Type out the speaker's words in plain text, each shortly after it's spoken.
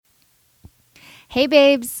Hey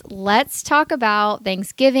babes, let's talk about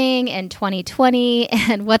Thanksgiving and 2020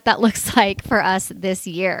 and what that looks like for us this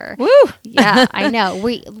year. Woo! Yeah, I know.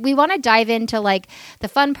 We want to dive into like the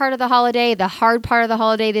fun part of the holiday, the hard part of the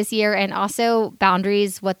holiday this year, and also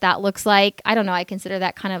boundaries, what that looks like. I don't know. I consider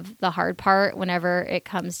that kind of the hard part whenever it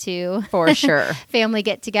comes to For sure. family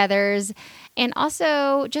get-togethers, and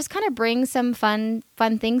also just kind of bring some fun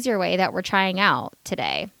things your way that we're trying out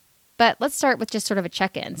today. But let's start with just sort of a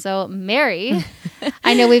check-in. So, Mary,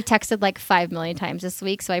 I know we've texted like 5 million times this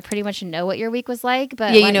week, so I pretty much know what your week was like.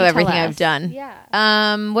 But Yeah, you know everything I've done.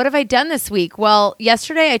 Yeah. What have I done this week? Well,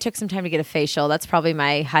 yesterday I took some time to get a facial. That's probably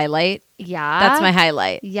my highlight. Yeah. That's my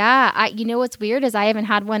highlight. Yeah. You know what's weird is I haven't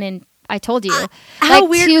had one in, I told you, how like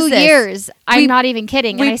weird 2 was this? years. I'm not even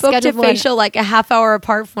kidding. We and I booked a scheduled facial like a half hour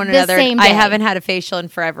apart from one the another. same I day. haven't had a facial in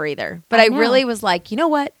forever either. But I I know. really was like, you know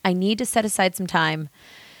what? I need to set aside some time.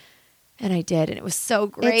 And I did. And it was so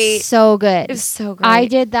great. It's so good. It was so great. I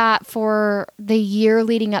did that for the year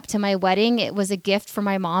leading up to my wedding. It was a gift from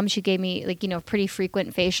my mom. She gave me pretty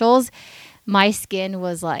frequent facials. My skin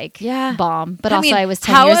was like bomb, but I was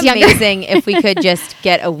 10 years younger. How amazing if we could just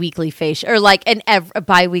get a weekly facial or like a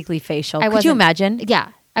bi-weekly facial. Could you imagine? Yeah.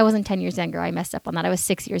 I wasn't 10 years younger. I messed up on that. I was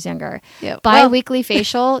 6 years younger. Yeah. Bi-weekly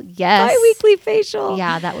facial, yes. Bi-weekly facial.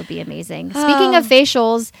 Yeah, that would be amazing. Speaking of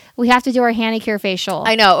facials, we have to do our Hanicure facial.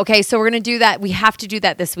 I know. Okay, so we're going to do that. We have to do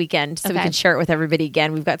that this weekend so we Okay. can share it with everybody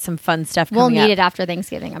again. We've got some fun stuff coming up. We'll need it after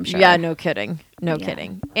Thanksgiving, I'm sure. Yeah, no kidding. No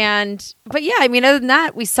kidding. But yeah, I mean, other than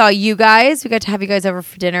that, we saw you guys. We got to have you guys over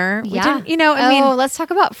for dinner. Yeah. Let's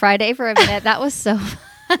talk about Friday for a minute. That was so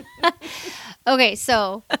fun. Okay,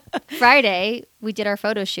 so Friday, we did our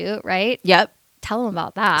photo shoot, right? Yep. Tell them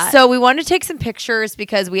about that. So we wanted to take some pictures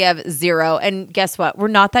because we have zero. And guess what? We're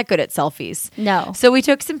not that good at selfies. No. So we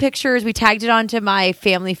took some pictures. We tagged it onto my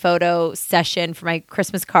family photo session for my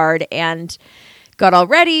Christmas card and got all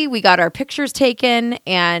ready. We got our pictures taken.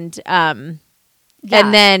 And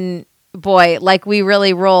then, boy, like we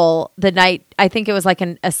really roll the night. I think it was like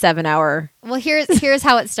a 7-hour. Well, here's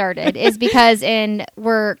how it started is because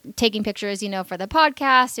we're taking pictures, for the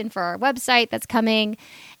podcast and for our website that's coming.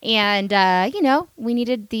 And, we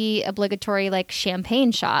needed the obligatory like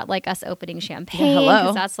champagne shot, like us opening champagne. Hello.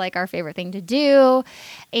 'Cause that's like our favorite thing to do.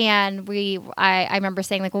 And I remember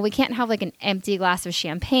saying like, well, we can't have like an empty glass of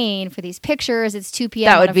champagne for these pictures. It's 2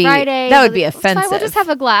 p.m. on a Friday. That would be It's fine, offensive. we'll just have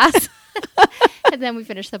a glass. And then we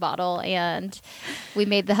finished the bottle and we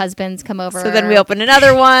made the husbands come over. So then we opened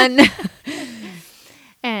another one.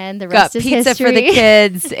 And the Got rest is pizza history. for the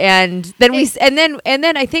kids, and then and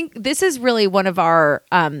then I think this is really one of our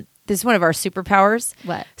superpowers.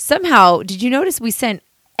 What? Somehow, did you notice we sent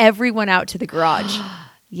everyone out to the garage?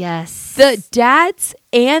 Yes. The dads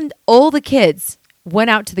and all the kids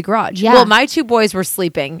went out to the garage. Yeah. Well, my 2 boys were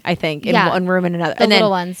sleeping, I think, in one room and another. The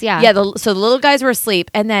little ones, yeah. Yeah, so the little guys were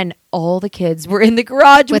asleep, and then all the kids were in the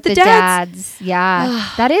garage with the dads. Yeah.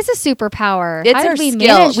 That is a superpower. It's How did our we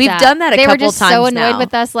skill. manage We've that? done that a they couple were just times so annoyed now.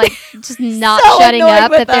 with us, like just not So shutting annoyed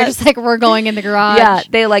up with that they're us. just like, we're going in the garage. Yeah,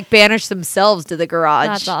 they like banished themselves to the garage.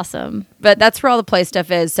 That's awesome. But that's where all the play stuff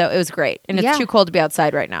is, so it was great. And it's Yeah. too cold to be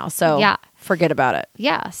outside right now, so forget about it.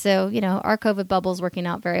 Yeah. So, our COVID bubble's working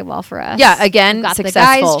out very well for us. Yeah, again, we've got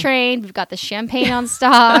successful. the guys trained. We've got the champagne on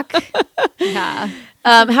stock. Yeah.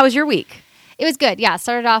 How was your week? It was good. Yeah.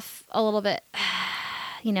 Started off a little bit,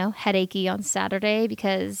 headachy on Saturday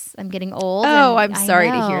because I'm getting old. Oh, and I'm I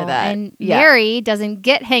sorry to know. hear that. And Yeah. Mary doesn't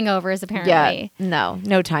get hangovers apparently. Yeah,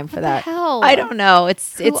 no time for that. The hell? I don't know.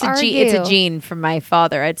 It's Who a are gene. It's a you? gene from my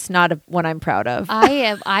father. It's not one I'm proud of.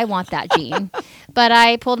 I want that gene. But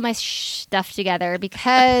I pulled my stuff together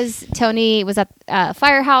because Tony was at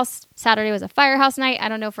Firehouse. Saturday was a Firehouse night. I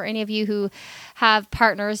don't know for any of you who have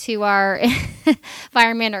partners who are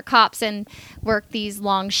firemen or cops and work these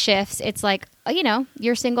long shifts. It's like,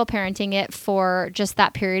 you're single parenting it for just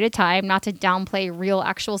that period of time, not to downplay real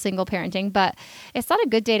actual single parenting, but it's not a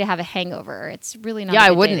good day to have a hangover. It's really not.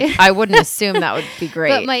 Yeah, a good day. I wouldn't assume that would be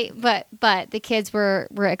great. But the kids were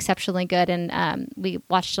exceptionally good, and we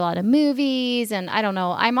watched a lot of movies. And I don't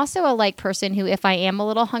know, I'm also a person who, if I am a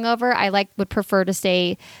little hungover, I would prefer to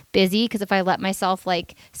stay busy because if I let myself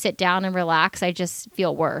sit down and relax, I just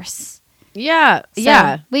feel worse. Yeah, So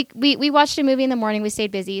yeah. We watched a movie in the morning. We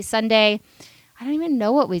stayed busy. Sunday, I don't even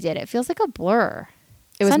know what we did. It feels like a blur.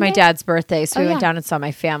 It was my Sunday? dad's birthday, so we went yeah. down and saw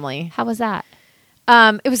my family. How was that?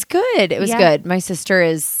 It was good. It was Yeah. good. My sister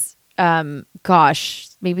is,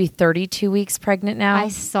 maybe 32 weeks pregnant now. I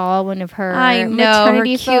saw one of her I know,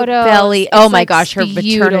 maternity her cute photos. belly. It's, Oh my gosh, her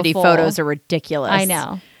maternity beautiful. photos are ridiculous. I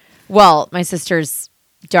know. Well, my sister's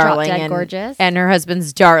darling Drop dead and gorgeous. and her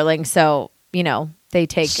husband's darling. So they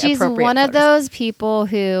take She's appropriate one of photos. those people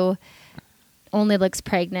who only looks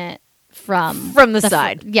pregnant from From the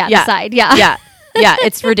side. The side. Yeah. Yeah,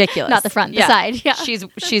 it's ridiculous. Not the front, the side. Yeah.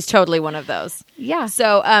 She's totally one of those. Yeah.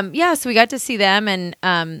 So so we got to see them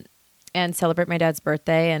and celebrate my dad's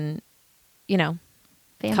birthday and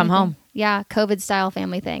Family come thing. home. Yeah, COVID style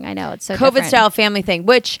family thing. I know, it's so COVID different. style family thing,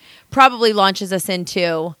 which probably launches us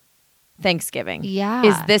into Thanksgiving. Yeah.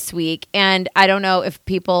 Is this week. And I don't know if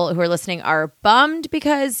people who are listening are bummed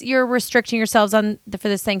because you're restricting yourselves for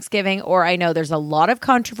this Thanksgiving, or I know there's a lot of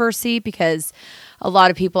controversy because a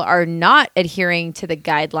lot of people are not adhering to the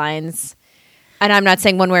guidelines. And I'm not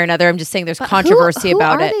saying one way or another. I'm just saying there's But controversy who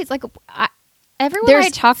about are it. These? Like, everyone There's I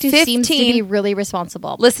talk to seems to 15 be really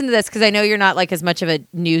responsible. Listen to this because I know you're not like as much of a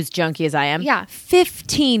news junkie as I am. Yeah.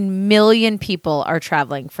 15 million people are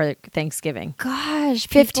traveling for Thanksgiving. Gosh,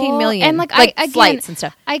 15 people. million. And like again, flights and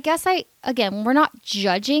stuff. I guess we're not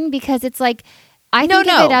judging because it's like I No, think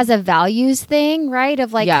no. of it as a values thing, right?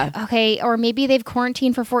 Of like, Yeah. okay, or maybe they've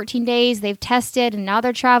quarantined for 14 days, they've tested, and now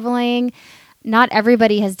they're traveling. Not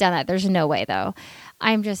everybody has done that. There's no way, though.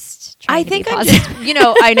 I'm just trying I to think be I'm positive.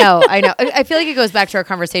 just, I know. I feel like it goes back to our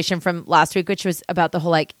conversation from last week, which was about the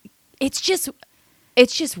whole like, it's just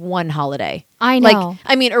one holiday. I know.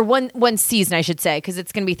 Like, or one season, I should say, because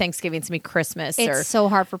it's going to be Thanksgiving, it's going to be Christmas. It's so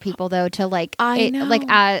hard for people though to like,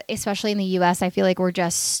 especially in the U.S. I feel like we're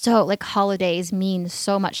just so like holidays mean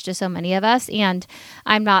so much to so many of us, and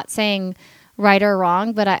I'm not saying right or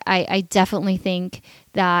wrong, but I definitely think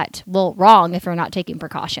that wrong if we're not taking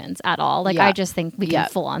precautions at all. Like I just think we can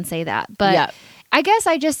full on say that, but I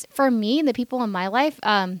guess for me, the people in my life,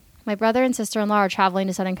 my brother and sister-in-law are traveling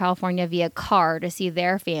to Southern California via car to see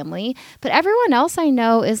their family, but everyone else I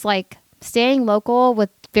know is like staying local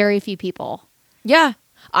with very few people. Yeah.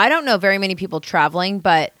 I don't know very many people traveling,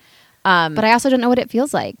 but I also don't know what it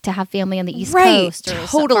feels like to have family on the East Right, Coast or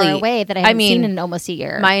totally. so far away that I haven't seen in almost a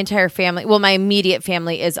year. my entire family, my immediate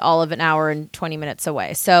family is all of an hour and 20 minutes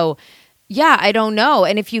away. So yeah, I don't know.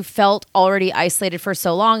 And if you felt already isolated for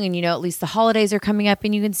so long and at least the holidays are coming up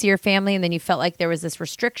and you can see your family and then you felt like there was this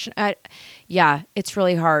restriction, it's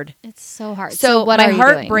really hard. It's so hard. So what my are you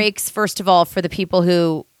heart doing? breaks, first of all, for the people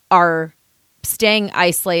who are staying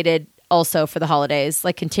isolated also for the holidays,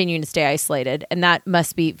 like continuing to stay isolated. And that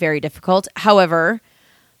must be very difficult. However,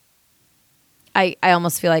 I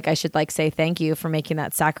almost feel like I should say thank you for making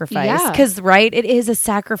that sacrifice. Yeah. Because, right, it is a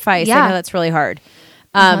sacrifice. Yeah. I know that's really hard.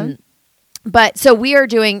 But so we are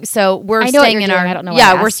doing, we're I know what staying you're in doing. our, I don't know why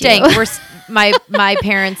I we're asked staying, you. my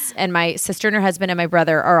parents and my sister and her husband and my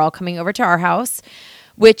brother are all coming over to our house,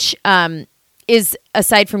 which, is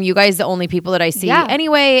aside from you guys, the only people that I see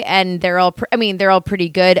anyway. And they're all, they're all pretty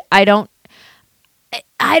good. I don't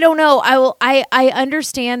know. I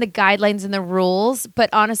understand the guidelines and the rules, but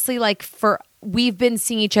honestly, we've been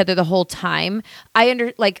seeing each other the whole time.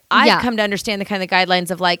 I've come to understand the kind of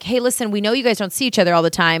guidelines of hey, listen, we know you guys don't see each other all the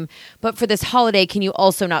time, but for this holiday, can you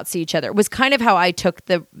also not see each other? It was kind of how I took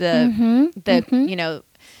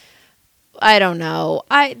I don't know.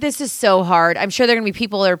 This is so hard. I'm sure there are going to be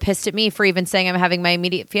people that are pissed at me for even saying I'm having my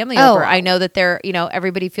immediate family over. I know that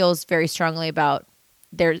everybody feels very strongly about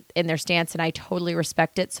their stance, and I totally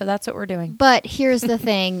respect it. So that's what we're doing. But here's the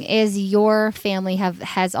thing: is your family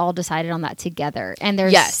has all decided on that together? And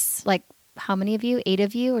there's how many of you? 8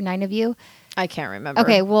 of you or 9 of you? I can't remember.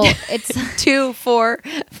 Okay, well, it's 2, 4,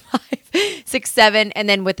 5, 6, 7, and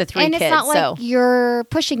then with the 3 and kids. it's not like you're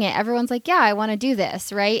pushing it. Everyone's like, yeah, I want to do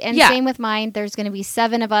this, right? And same with mine. There's going to be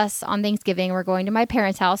 7 of us on Thanksgiving. We're going to my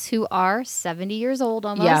parents' house, who are 70 years old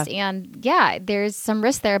almost, and there's some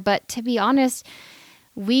risk there. But to be honest,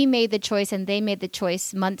 we made the choice, and they made the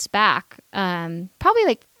choice months back,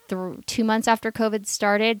 probably 2 months after COVID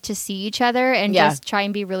started, to see each other and just try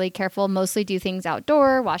and be really careful, mostly do things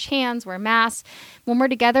outdoor, wash hands, wear masks. When we're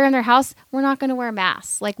together in their house, we're not going to wear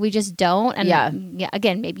masks. We just don't. And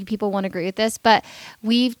again, maybe people won't agree with this, but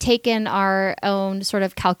we've taken our own sort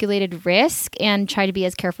of calculated risk and try to be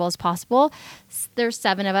as careful as possible. There's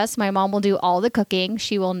 7 of us. My mom will do all the cooking.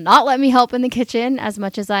 She will not let me help in the kitchen as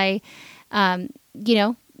much as I,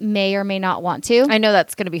 may or may not want to. I know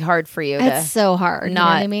that's going to be hard for you. It's so hard. You know what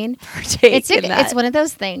I mean? It's one of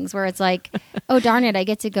those things where it's like, oh, darn it, I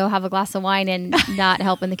get to go have a glass of wine and not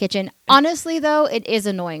help in the kitchen. Honestly, though, it is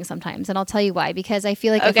annoying sometimes. And I'll tell you why. Because I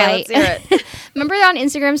feel like let's hear it. Remember on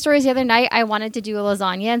Instagram stories the other night, I wanted to do a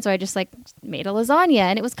lasagna. And so I just made a lasagna.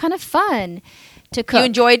 And it was kind of fun to cook. You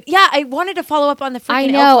enjoyed? Yeah, I wanted to follow up on the freaking I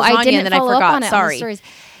know. elk lasagna I didn't and then follow I forgot. up on it Sorry. on the stories.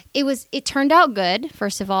 It turned out good,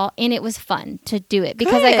 first of all, and it was fun to do it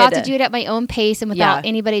because I got to do it at my own pace and without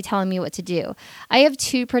anybody telling me what to do. I have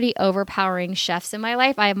two pretty overpowering chefs in my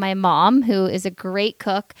life. I have my mom, who is a great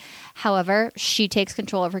cook. However, she takes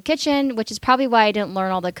control of her kitchen, which is probably why I didn't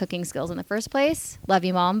learn all the cooking skills in the first place. Love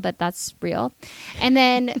you, Mom, but that's real. And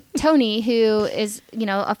then Tony, who is,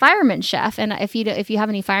 a fireman chef. And if you have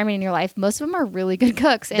any firemen in your life, most of them are really good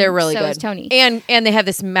cooks. And they're really good. So is Tony. And they have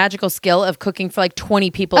this magical skill of cooking for like 20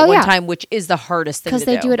 people at one time, which is the hardest thing to do.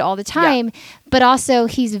 Because they do it all the time. Yeah. But also,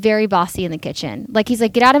 he's very bossy in the kitchen. Like, he's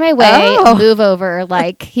like, get out of my way, move over.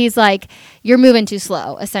 Like, he's like, you're moving too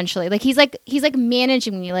slow, essentially. Like, he's like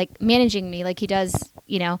managing me like he does,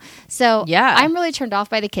 So yeah. I'm really turned off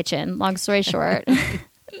by the kitchen, long story short.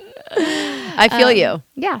 I feel you.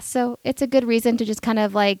 Yeah, so it's a good reason to just kind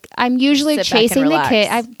of like, I'm usually chasing the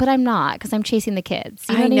kid, but I'm not, because I'm chasing the kids.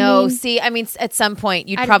 You know what I mean? See, I mean, at some point,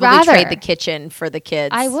 you'd probably trade the kitchen for the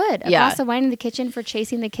kids. I would. A glass of wine in the kitchen for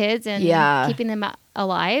chasing the kids and keeping them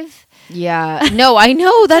alive. Yeah. No, I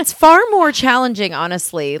know. That's far more challenging,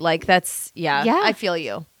 honestly. Like, that's, I feel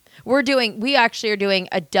you. We actually are doing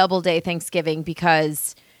a double day Thanksgiving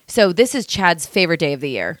because, so this is Chad's favorite day of the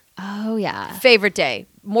year. Oh, yeah. Favorite day.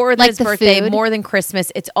 More than his birthday, more than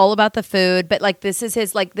Christmas. It's all about the food. But like, this is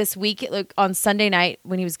his, like this week, like, on Sunday night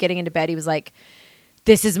when he was getting into bed, he was like,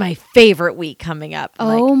 this is my favorite week coming up.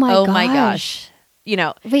 I'm my gosh.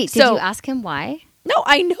 Wait, did you ask him why? No,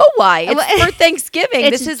 I know why. It's for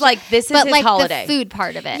Thanksgiving. This is his holiday. The food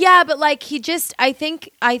part of it. Yeah, but like I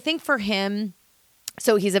think for him,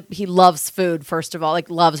 so he loves food, first of all, like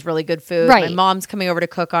loves really good food. Right. My mom's coming over to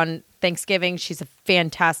cook on Thanksgiving. She's a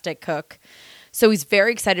fantastic cook. So he's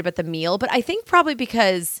very excited about the meal. But I think probably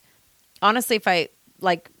because, honestly, if I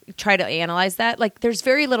like try to analyze that, like there's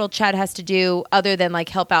very little Chad has to do other than like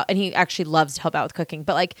help out. And he actually loves to help out with cooking.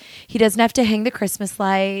 But like he doesn't have to hang the Christmas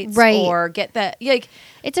lights or get the, like.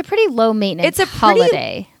 It's a pretty low maintenance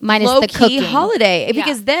holiday. Minus the cooking. Holiday.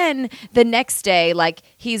 Because then the next day, like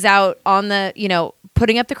he's out on the,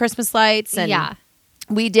 putting up the Christmas lights. And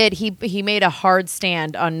we did, he made a hard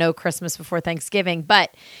stand on no Christmas before Thanksgiving.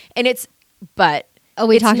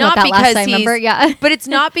 We talked about that last time, remember? Yeah. But it's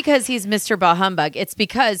not because he's Mr. Bah Humbug. It's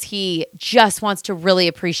because he just wants to really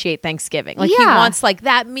appreciate Thanksgiving. Like he wants like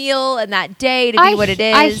that meal and that day to be what it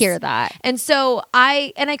is. I hear that. And so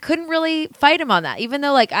I couldn't really fight him on that, even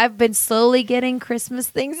though like I've been slowly getting Christmas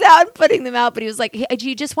things out and putting them out. But he was like, hey,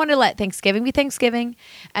 you just want to let Thanksgiving be Thanksgiving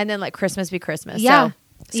and then like Christmas be Christmas. Yeah.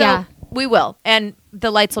 So we will. And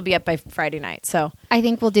the lights will be up by Friday night. So I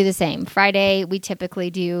think we'll do the same. Friday, we typically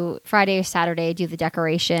do Friday or Saturday, do the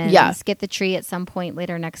decorations. Yeah. Get the tree at some point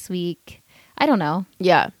later next week. I don't know.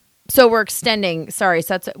 Yeah. So we're extending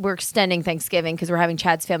Thanksgiving because we're having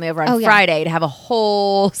Chad's family over on Friday to have a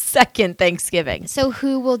whole second Thanksgiving. So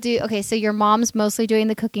who will do, so your mom's mostly doing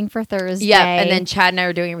the cooking for Thursday. Yeah, and then Chad and I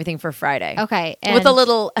are doing everything for Friday. Okay. With a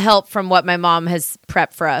little help from what my mom has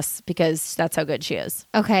prepped for us because that's how good she is.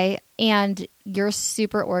 Okay. And you're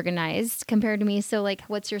super organized compared to me. So like,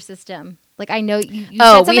 what's your system? Like I know you said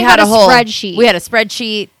something about a spreadsheet. We had a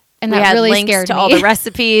spreadsheet. And that really scared me. We had links to all the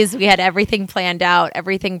recipes. We had everything planned out,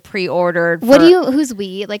 everything pre-ordered. Who's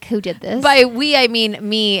we? Like, who did this? By we, I mean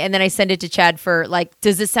me. And then I send it to Chad for like,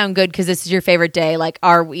 does this sound good? Because this is your favorite day. Like,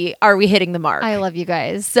 are we hitting the mark? I love you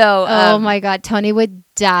guys. So, oh my God, Tony would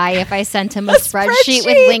die if I sent him a spreadsheet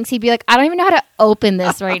with links. He'd be like, I don't even know how to open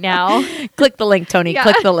this right now. Click the link, Tony. Yeah.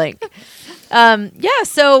 Click the link.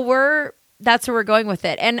 So that's where we're going with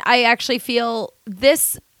it. And I actually feel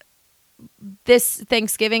this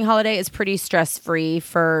Thanksgiving holiday is pretty stress-free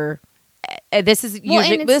for this is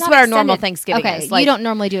what our normal Thanksgiving is. Like, you don't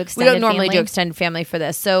normally do extended family. We don't normally do extended family for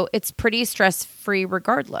this. So it's pretty stress-free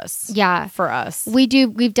regardless. Yeah. For us.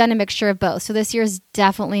 We've done a mixture of both. So this year is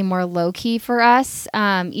definitely more low-key for us.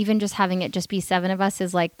 Even just having it just be 7 of us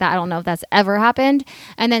is like that. I don't know if that's ever happened.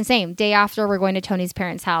 And then same, day after we're going to Tony's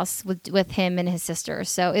parents' house with him and his sister.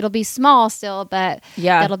 So it'll be small still, but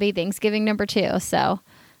that'll be Thanksgiving number 2. So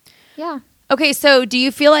yeah. Okay, so do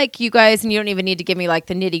you feel like you guys, and you don't even need to give me like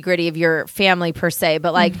the nitty gritty of your family per se,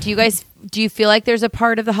 but like, do you feel like there's a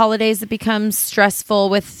part of the holidays that becomes stressful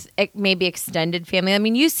with maybe extended family? I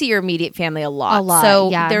mean, you see your immediate family a lot. So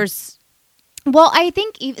there's. Well, I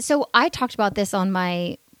think, so I talked about this on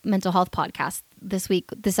my mental health podcast this week,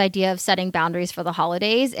 this idea of setting boundaries for the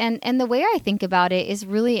holidays. And the way I think about it is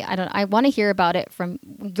really, I want to hear about it from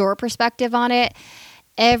your perspective on it.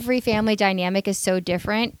 Every family dynamic is so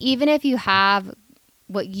different. Even if you have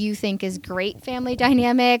what you think is great family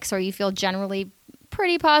dynamics or you feel generally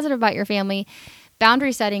pretty positive about your family,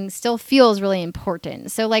 boundary setting still feels really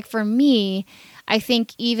important. So like for me, I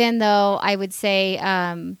think even though I would say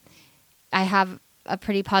I have a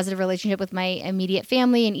pretty positive relationship with my immediate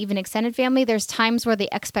family and even extended family, there's times where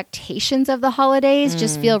the expectations of the holidays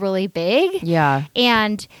just feel really big. Yeah.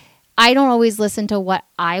 And I don't always listen to what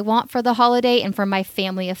I want for the holiday and for my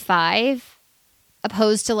family of 5,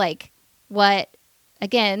 opposed to like what,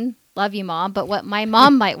 again, love you, Mom, but what my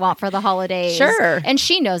mom might want for the holidays. Sure. And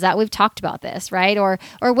she knows that. We've talked about this, right? Or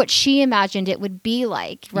what she imagined it would be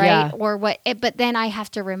like, right? Yeah. Or but then I have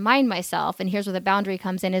to remind myself, and here's where the boundary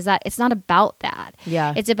comes in, is that it's not about that.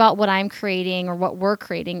 Yeah. It's about what I'm creating or what we're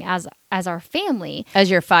creating as our family. As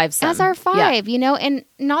your 5 son. As our 5, you know, and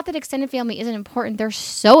not that extended family isn't important. They're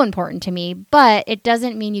so important to me, but it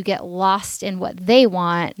doesn't mean you get lost in what they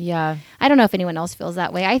want. Yeah. I don't know if anyone else feels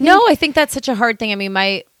that way. I think that's such a hard thing. I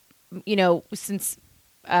mean, since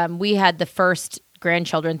we had the first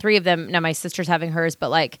grandchildren, 3 of them, now my sister's having hers, but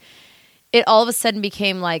like it all of a sudden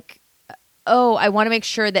became like, oh, I want to make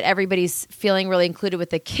sure that everybody's feeling really included with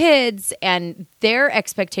the kids and their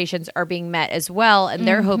expectations are being met as well, and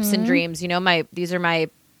their hopes and dreams. You know, these are my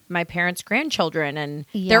parents' grandchildren, and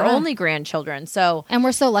they're only grandchildren. So, and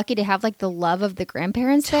we're so lucky to have like the love of the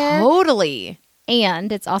grandparents there. Totally.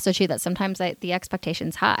 And it's also true that sometimes the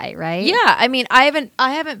expectation's high, right? Yeah. I mean, I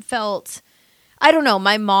haven't felt, I don't know.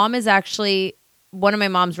 My mom is actually, one of my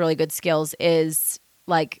mom's really good skills is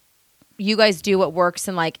like, you guys do what works.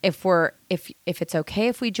 And like, if it's okay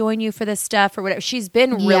if we join you for this stuff or whatever, she's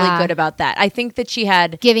been really good about that. I think that she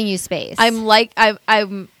had giving you space.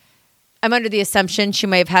 I'm under the assumption she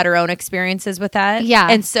may have had her own experiences with that. Yeah.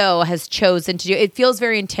 And so has chosen to do it. Feels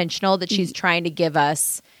very intentional that she's trying to give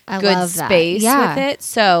us good space with it.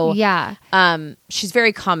 So she's very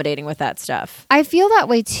accommodating with that stuff. I feel that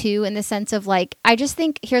way too, in the sense of like, I just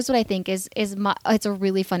think, here's what I think is it's a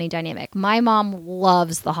really funny dynamic. My mom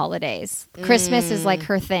loves the holidays. Christmas is like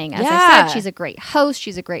her thing. As I said, she's a great host.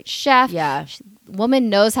 She's a great chef. Yeah. Woman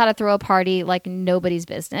knows how to throw a party like nobody's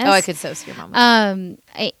business. Oh, I could so see your mom.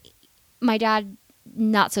 My dad,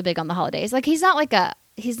 not so big on the holidays. Like he's not like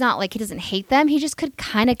he doesn't hate them. He just could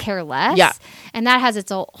kind of care less. Yeah. And that has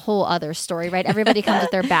its whole other story, right? Everybody comes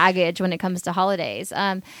with their baggage when it comes to holidays.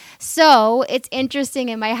 So it's interesting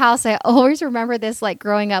in my house. I always remember this, like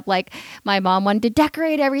growing up, like my mom wanted to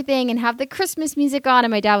decorate everything and have the Christmas music on.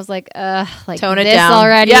 And my dad was like, like tone it this down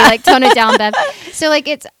already. Yeah. Like tone it down, Bev. So like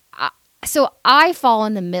so I fall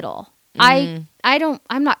in the middle. I'm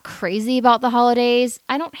not crazy about the holidays.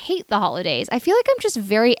 I don't hate the holidays. I feel like I'm just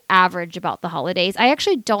very average about the holidays. I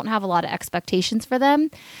actually don't have a lot of expectations for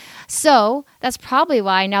them. So that's probably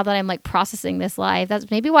why, now that I'm like processing this live,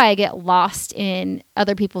 that's maybe why I get lost in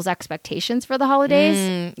other people's expectations for the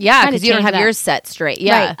holidays. Yeah, because you don't have yours set straight.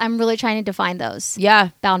 Yeah. Right. I'm really trying to define those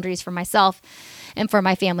boundaries for myself and for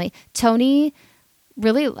my family. Tony,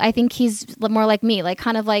 really, I think he's more like me, like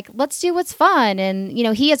kind of like, let's do what's fun. And, you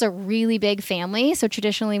know, he has a really big family. So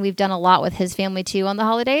traditionally we've done a lot with his family too on the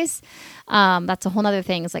holidays. That's a whole nother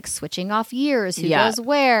thing. It's like switching off years, who goes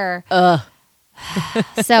where.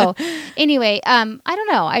 So anyway, I don't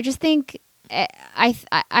know. I just think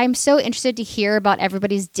I'm so interested to hear about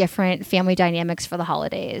everybody's different family dynamics for the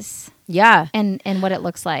holidays. Yeah. And what it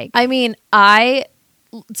looks like. I mean, I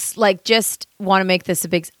like just want to make this a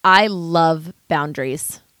big, I love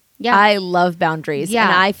boundaries. Yeah. I love boundaries. Yeah.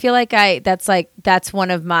 And I feel like that's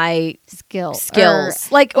one of my skills.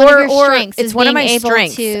 Like, or it's one of my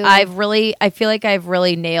strengths. I feel like I've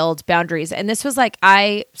really nailed boundaries. And this was like,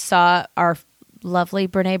 I saw our lovely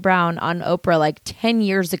Brene Brown on Oprah like 10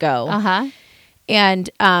 years ago. And,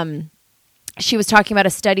 she was talking about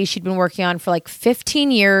a study she'd been working on for like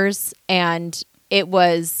 15 years. And it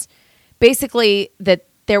was basically that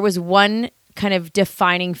there was one kind of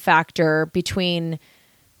defining factor between,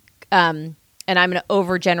 and I'm going to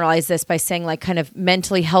overgeneralize this by saying like kind of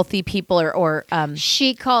mentally healthy people or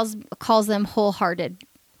she calls them wholehearted.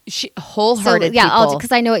 Wholehearted people.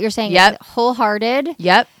 Because I know what you're saying. Yep. Wholehearted.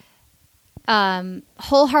 Yep.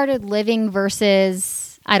 Wholehearted living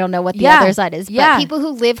versus, I don't know what the other side is, but people who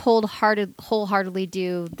live wholeheartedly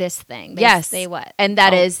do this thing. They what? And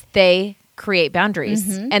that is they create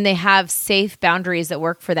boundaries and they have safe boundaries that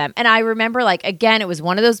work for them. And I remember like, again, it was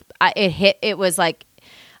one of those, it was like,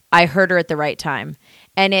 I heard her at the right time.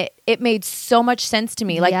 And it made so much sense to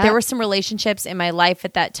me. Like there were some relationships in my life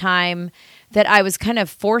at that time that I was kind of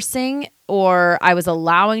forcing or I was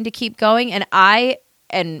allowing to keep going. And I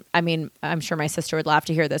mean, I'm sure my sister would laugh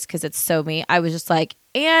to hear this because it's so me. I was just like,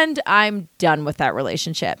 and I'm done with that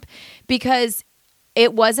relationship because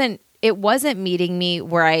it wasn't meeting me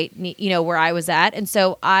where I was at. And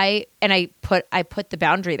so I put the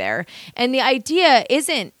boundary there. And the idea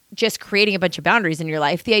isn't just creating a bunch of boundaries in your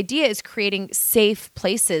life. The idea is creating safe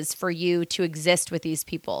places for you to exist with these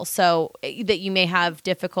people, so that you may have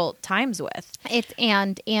difficult times with. It's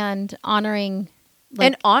and honoring.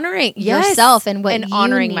 And honoring yourself and what and you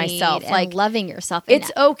honoring need myself, and like loving yourself. It's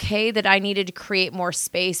okay that I needed to create more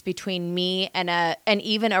space between me and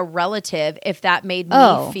even a relative if that made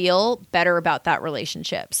me feel better about that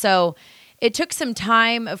relationship. So it took some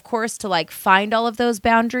time, of course, to like find all of those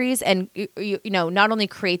boundaries and you know, not only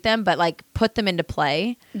create them but like put them into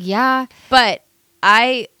play. Yeah, but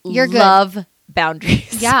You're love good.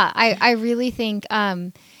 Boundaries. Yeah, I really think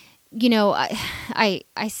you know, I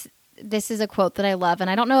this is a quote that I love, and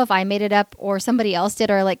I don't know if I made it up or somebody else did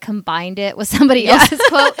or like combined it with somebody else's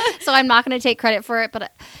quote. So I'm not going to take credit for it.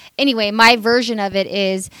 But anyway, my version of it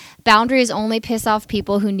is boundaries only piss off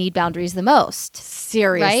people who need boundaries the most.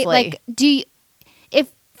 Seriously. Right? Like,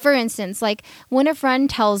 if, for instance, like when a friend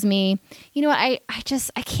tells me, you know what, I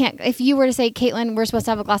can't, if you were to say, Caitlin, we're supposed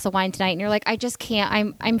to have a glass of wine tonight, and you're like, I just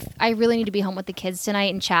can't, I really need to be home with the kids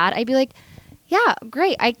tonight and chat. I'd be like, yeah,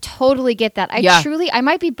 great. I totally get that. I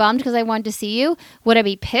might be bummed because I wanted to see you. Would I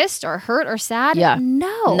be pissed or hurt or sad? Yeah.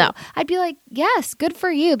 No. I'd be like, yes, good for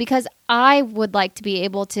you, because I would like to be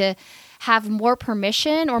able to have more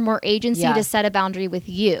permission or more agency to set a boundary with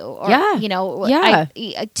you. Or, you know,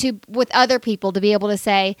 with other people to be able to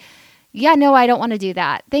say, yeah, no, I don't want to do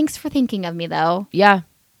that. Thanks for thinking of me though. Yeah.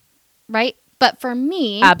 Right. But for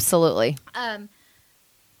me, absolutely.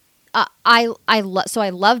 I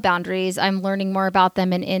love boundaries. I'm learning more about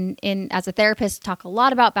them, and in as a therapist, talk a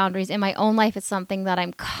lot about boundaries in my own life. It's something that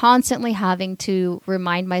I'm constantly having to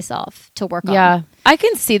remind myself to work on. Yeah, I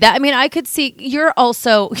can see that. I mean, I could see you're a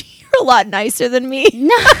lot nicer than me.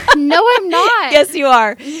 No, I'm not. Yes, you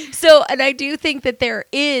are. So, and I do think that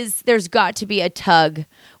there's got to be a tug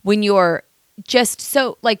when you're just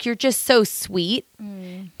so like you're just so sweet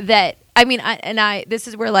that. I mean, this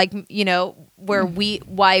is where, like, you know,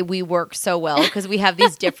 why we work so well, because we have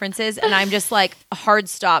these differences, and I'm just like, hard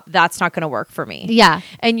stop, that's not going to work for me. Yeah.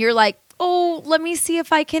 And you're like, oh, let me see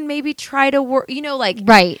if I can maybe try to work, you know, like,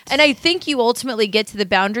 right. And I think you ultimately get to the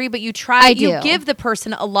boundary, but you give the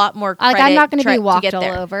person a lot more credit. Like, I'm not going to be walked all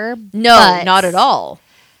over. No, not at all.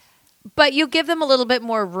 But you give them a little bit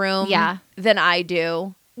more room than I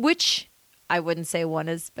do, which I wouldn't say one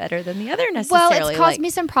is better than the other necessarily. Well, it's caused me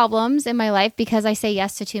some problems in my life because I say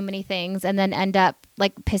yes to too many things and then end up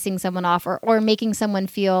like pissing someone off or making someone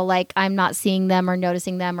feel like I'm not seeing them or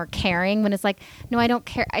noticing them or caring, when it's like, no, I don't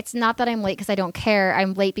care. It's not that I'm late because I don't care.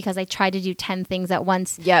 I'm late because I tried to do 10 things at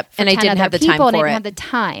once. Yep. And I didn't have the time for it. And I didn't have the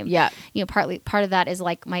time. Yeah. You know, part of that is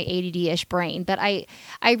like my ADD-ish brain. But I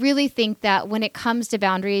really think that when it comes to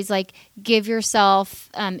boundaries, like give yourself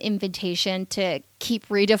invitation to keep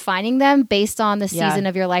redefining them based on the season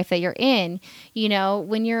of your life that you're in. You know,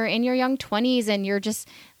 when you're in your young 20s and you're just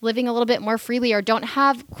living a little bit more freely or don't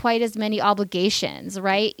have quite as many obligations,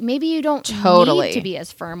 right? Maybe you don't need to be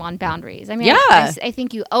as firm on boundaries. I mean, I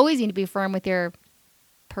think you always need to be firm with your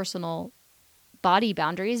personal body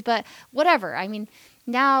boundaries, but whatever. I mean,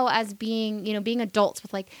 now as being adults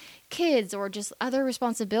with like kids or just other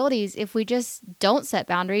responsibilities, if we just don't set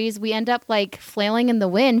boundaries, we end up like flailing in the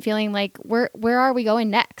wind, feeling like where are we going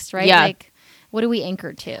next, right? Yeah. Like, what are we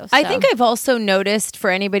anchored to? So. I think I've also noticed, for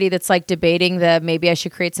anybody that's like debating maybe I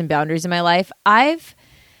should create some boundaries in my life, I've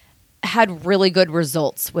had really good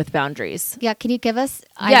results with boundaries. Yeah, can you give us?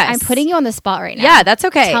 Yes. I'm putting you on the spot right now. Yeah, that's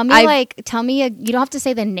okay. Tell me. You don't have to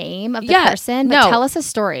say the name of the person, but tell us a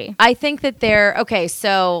story. I think that okay.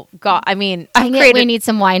 So, we need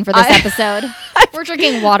some wine for this episode. We're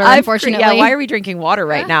drinking water, unfortunately. Why are we drinking water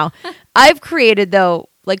right now? I've created though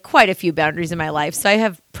like quite a few boundaries in my life, so I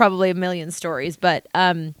have probably a million stories. But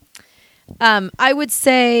I would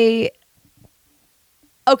say.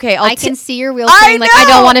 Okay, I can see your wheels turning. Like, I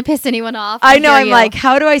don't want to piss anyone off. I know. I'm like,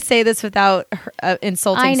 how do I say this without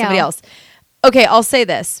insulting somebody else? Okay, I'll say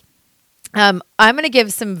this. I'm going to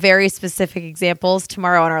give some very specific examples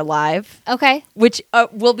tomorrow on our live. Okay. Which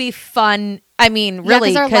will be fun. I mean,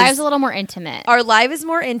 really. because our live's a little more intimate. Our live is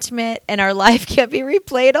more intimate, and our live can't be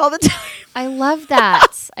replayed all the time. I love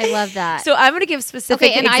that. So I'm going to give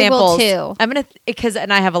specific examples. I will too. I'm going to,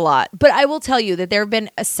 and I have a lot. But I will tell you that there have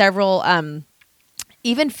been several...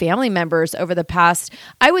 even family members over the past,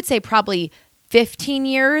 I would say probably 15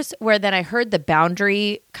 years, where then I heard the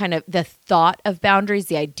boundary, kind of the thought of boundaries,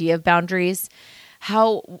 the idea of boundaries,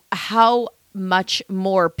 how much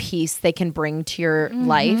more peace they can bring to your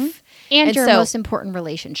life. And your most important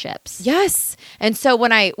relationships. Yes. And so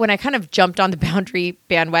when I kind of jumped on the boundary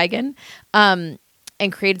bandwagon and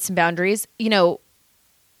created some boundaries, you know,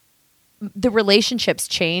 the relationships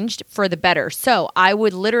changed for the better. So I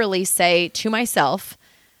would literally say to myself,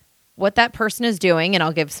 what that person is doing, and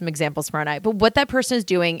I'll give some examples tomorrow night, but what that person is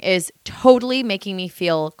doing is totally making me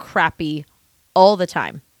feel crappy all the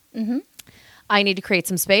time. Mm-hmm. I need to create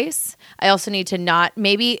some space. I also need to not,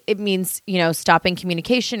 maybe it means, stopping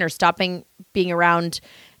communication or stopping being around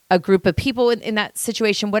a group of people in that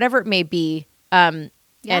situation, whatever it may be. And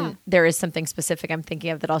there is something specific I'm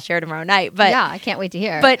thinking of that I'll share tomorrow night. But yeah, I can't wait to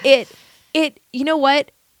hear. But you know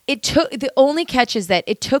what? The only catch is that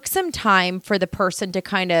it took some time for the person to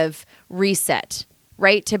kind of reset,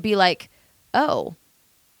 right? To be like, oh,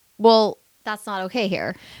 well, that's not okay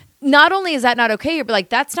here. Not only is that not okay, but like,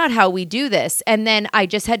 that's not how we do this. And then I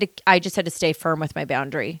just had to stay firm with my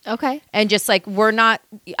boundary. Okay. And just like,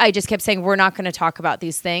 I just kept saying, we're not going to talk about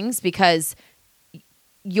these things because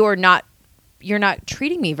you're not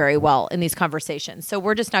treating me very well in these conversations. So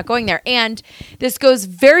we're just not going there. And this goes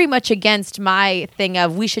very much against my thing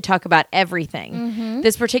of we should talk about everything. Mm-hmm.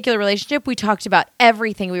 This particular relationship, we talked about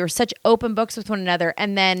everything. We were such open books with one another.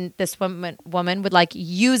 And then this woman would like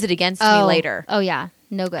use it against me later. Oh yeah.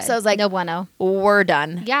 No good. So I was like, no bueno. We're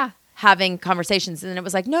done. Yeah. Having conversations. And then it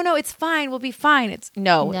was like, no, it's fine. We'll be fine. It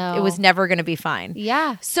was never going to be fine.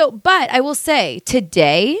 Yeah. So, but I will say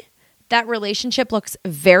today, that relationship looks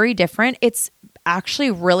very different. It's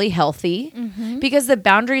actually really healthy because the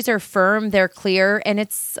boundaries are firm, they're clear, and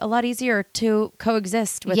it's a lot easier to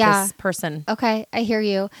coexist with this person. Okay, I hear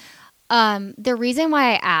you. The reason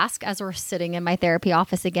why I ask, as we're sitting in my therapy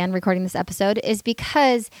office again recording this episode, is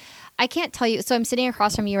because I can't tell you. So I'm sitting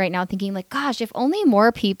across from you right now thinking like, gosh, if only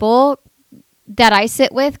more people that I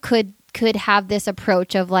sit with could have this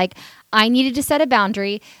approach of like, I needed to set a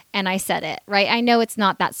boundary and I set it, right? I know it's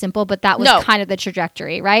not that simple, but that was kind of the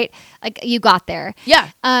trajectory, right? Like you got there. Yeah.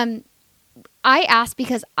 I ask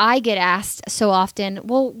because I get asked so often,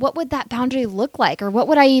 well, what would that boundary look like? Or what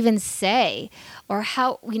would I even say? Or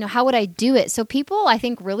how would I do it? So people, I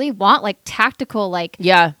think, really want like tactical, like,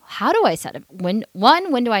 how do I set it? When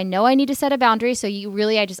do I know I need to set a boundary? So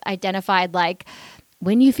I just identified like,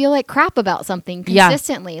 when you feel like crap about something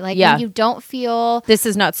consistently, like when you don't feel this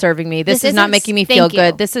is not serving me, this is not making me feel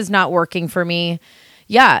good, this is not working for me.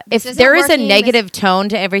 Yeah. If there is a negative tone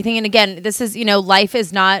to everything, and again, this is, life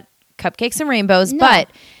is not cupcakes and rainbows, but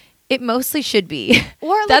it mostly should be.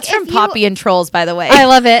 Or like that's from Poppy and Trolls, by the way. I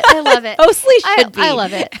love it. Mostly should be. I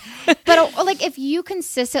love it. But like if you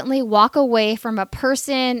consistently walk away from a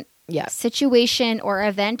person, situation or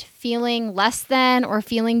event feeling less than, or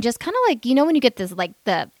feeling just kind of like, when you get this like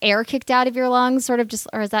the air kicked out of your lungs, sort of just,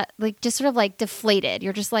 or is that like just sort of like deflated?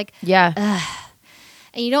 You're just like, ugh,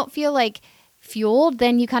 and you don't feel like fueled,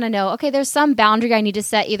 then you kind of know, okay, there's some boundary I need to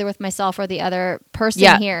set either with myself or the other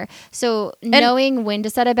person here. So knowing when to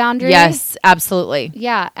set a boundary. Yes, absolutely.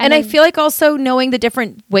 Yeah. And I feel like also knowing the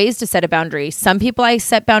different ways to set a boundary. Some people I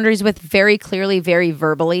set boundaries with very clearly, very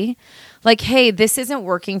verbally. Like, hey, this isn't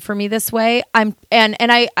working for me this way. I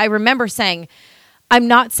remember saying, I'm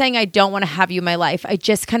not saying I don't want to have you in my life. I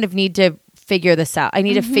just kind of need to figure this out. I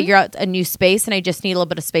need to figure out a new space, and I just need a little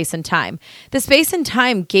bit of space and time. The space and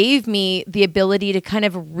time gave me the ability to kind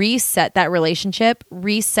of reset that relationship,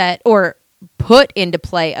 or put into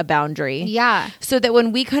play a boundary. Yeah. So that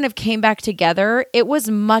when we kind of came back together, it was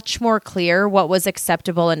much more clear what was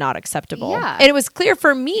acceptable and not acceptable. Yeah. And it was clear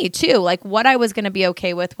for me too, like what I was going to be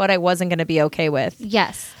okay with, what I wasn't going to be okay with.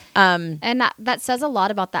 Yes. And that says a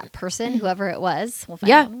lot about that person, whoever it was. We'll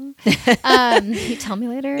find out. You tell me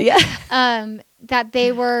later. Yeah. That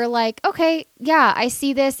they were like, okay, yeah, I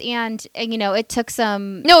see this. And it took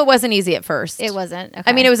some. No, it wasn't easy at first. It wasn't. Okay.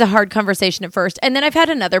 I mean, it was a hard conversation at first. And then I've had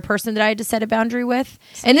another person that I had to set a boundary with.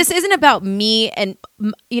 And this isn't about me. And,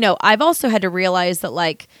 I've also had to realize that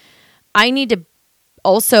like, I need to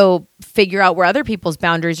also figure out where other people's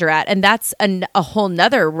boundaries are at, and that's a whole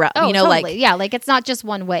nother totally. Like it's not just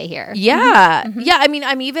one way here. Yeah. I mean,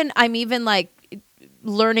 I'm even like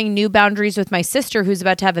learning new boundaries with my sister who's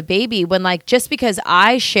about to have a baby, when like just because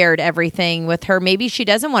I shared everything with her, maybe she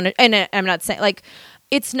doesn't want to. And I'm not saying like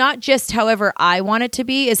it's not just however I want it to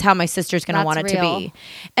be is how my sister's going to want it to be.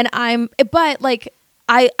 And I'm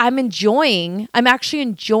actually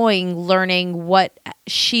enjoying learning what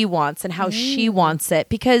she wants and how she wants it,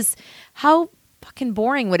 because how fucking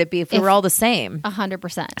boring would it be if we were all the same?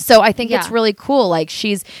 100%. So I think it's really cool. Like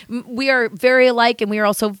we are very alike, and we are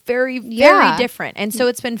also very, very different. And so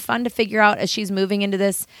it's been fun to figure out as she's moving into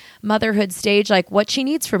this motherhood stage, like what she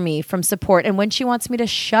needs from me, from support, and when she wants me to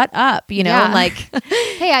shut up, and like,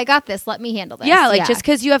 hey, I got this. Let me handle this. Yeah. Like just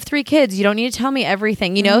because you have 3 kids, you don't need to tell me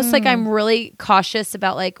everything, It's like, I'm really cautious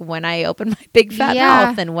about like when I open my big fat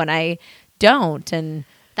mouth and when I don't. And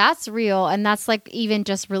That's real. And that's like even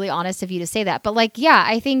just really honest of you to say that. But like, yeah,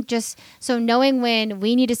 I think just so knowing when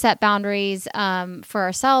we need to set boundaries for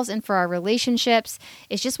ourselves and for our relationships,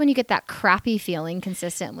 it's just when you get that crappy feeling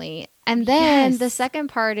consistently. And then the second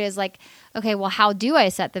part is like, okay, well, how do I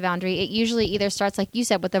set the boundary? It usually either starts, like you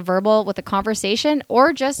said, with a conversation,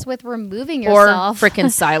 or just with removing yourself. Or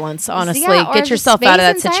freaking silence, honestly. Get yourself out of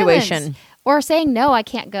that situation. Silence. Or saying, no, I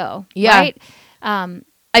can't go. Yeah. Right?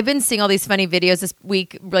 I've been seeing all these funny videos this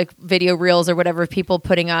week, like video reels or whatever, people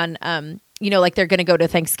putting on, like they're going to go to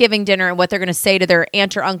Thanksgiving dinner and what they're going to say to their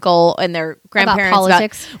aunt or uncle and their grandparents. About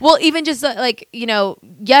politics. Well, even just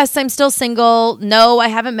yes, I'm still single. No, I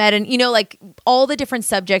haven't met. And, like all the different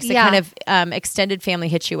subjects that kind of extended family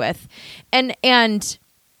hit you with. And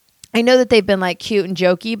I know that they've been like cute and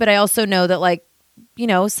jokey, but I also know that like,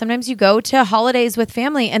 sometimes you go to holidays with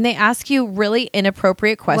family and they ask you really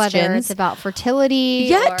inappropriate questions. Whether it's about fertility.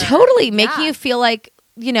 Yeah, totally. Making you feel like,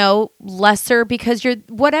 lesser because you're,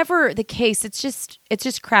 whatever the case, it's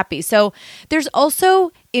just crappy. So there's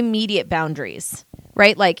also immediate boundaries,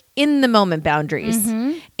 right? Like in the moment boundaries.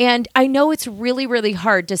 Mm-hmm. And I know it's really, really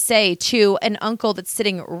hard to say to an uncle that's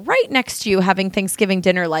sitting right next to you having Thanksgiving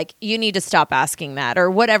dinner, like, you need to stop asking that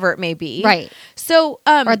or whatever it may be. Right. So,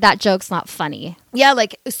 or that joke's not funny. Yeah.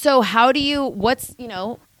 Like, so how do you, what's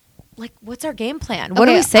our game plan? What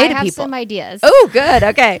do we say to people? I have some ideas. Oh, good.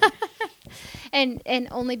 Okay. And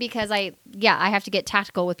only because I have to get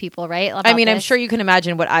tactical with people, right? I'm sure you can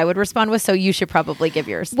imagine what I would respond with, so you should probably give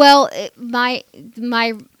yours. Well, my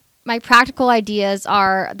practical ideas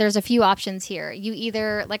are, there's a few options here. You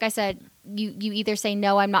either, like I said, you either say,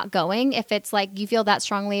 no, I'm not going. If it's like you feel that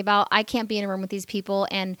strongly about, I can't be in a room with these people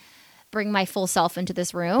and bring my full self into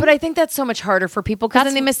this room. But I think that's so much harder for people because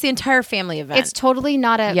then they miss the entire family event. It's totally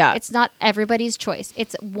not it's not everybody's choice.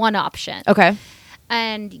 It's one option. Okay.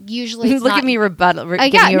 And usually it's look at me rebuttal. I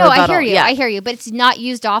hear you. Yeah. I hear you. But it's not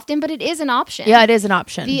used often, but it is an option. Yeah, it is an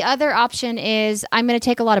option. The other option is I'm going to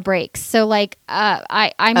take a lot of breaks. So like I'm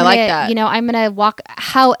gonna, like that. I'm going to walk.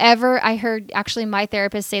 However, I heard actually my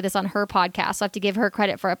therapist say this on her podcast. So I have to give her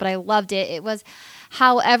credit for it, but I loved it. It was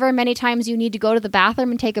however many times you need to go to the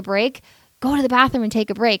bathroom and take a break, go to the bathroom and take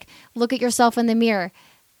a break. Look at yourself in the mirror.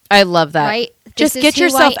 I love that. Right? Just get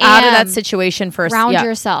yourself out of that situation first. Ground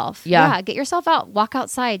yourself. Yeah. Get yourself out. Walk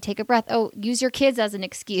outside. Take a breath. Oh, use your kids as an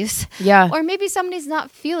excuse. Yeah. Or maybe somebody's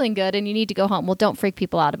not feeling good and you need to go home. Well, don't freak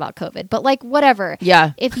people out about COVID. But like whatever.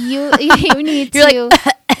 Yeah. If you need you're to.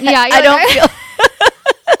 Like, I don't feel.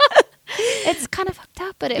 It's kind of fucked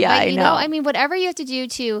up, but it might, you know. I mean, whatever you have to do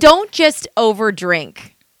to. Don't just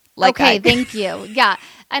overdrink. Thank you. Yeah.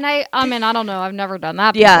 And I mean, I don't know. I've never done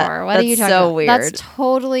that before. What are you talking about? Weird. That's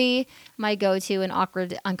totally my go-to in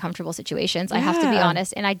awkward, uncomfortable situations. I have to be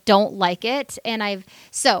honest. And I don't like it. And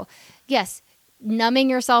yes, numbing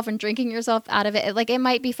yourself and drinking yourself out of it. Like, it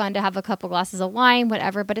might be fun to have a couple glasses of wine,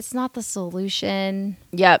 whatever, but it's not the solution.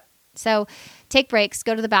 Yep. So take breaks,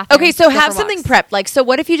 go to the bathroom. Okay, so have something prepped. Like, so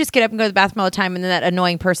what if you just get up and go to the bathroom all the time and then that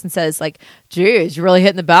annoying person says like, geez, you're really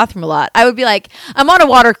hitting the bathroom a lot. I would be like, I'm on a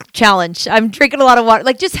water challenge. I'm drinking a lot of water.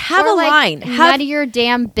 Like, just have a line. None of your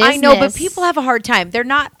damn business. I know, but people have a hard time. They're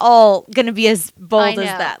not all going to be as bold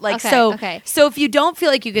as that. Like, so if you don't feel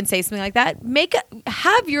like you can say something like that,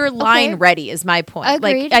 have your line ready is my point.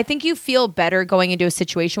 Agreed. Like, I think you feel better going into a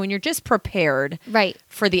situation when you're just prepared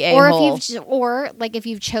for the a-hole. If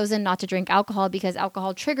you've chosen not to drink alcohol because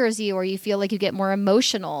alcohol triggers you or you feel like you get more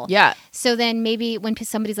emotional. Yeah. So then maybe when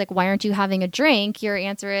somebody's like, why aren't you having a drink? Your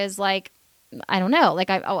answer is like, I don't know.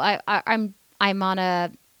 Like I'm on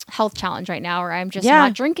a health challenge right now, or I'm just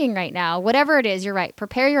not drinking right now. Whatever it is, you're right.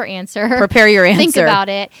 Prepare your answer. Think about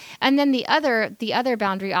it. And then the other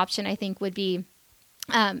boundary option I think would be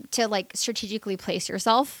to like strategically place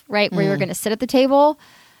yourself, right? Where you're going to sit at the table.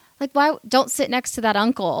 Like, why don't sit next to that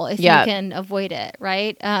uncle if you can avoid it,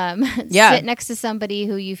 right? Sit next to somebody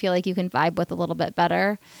who you feel like you can vibe with a little bit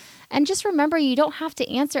better. And just remember, you don't have to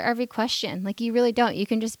answer every question. Like, you really don't. You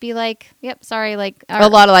can just be like, yep, sorry. Like, a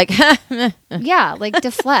lot of like, like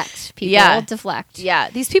deflect people. Yeah. Deflect.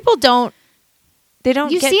 Yeah. These people they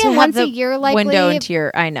don't you get see to them once a year, likely. Window into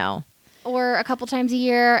your, I know. Or a couple times a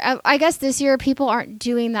year. I guess this year people aren't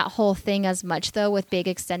doing that whole thing as much, though, with big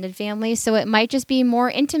extended families. So it might just be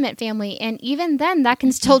more intimate family. And even then, that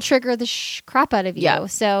can still trigger the crap out of you. Yeah.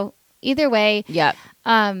 So either way. Yeah.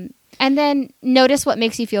 And then notice what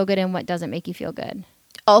makes you feel good and what doesn't make you feel good.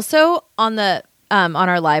 Also, on the on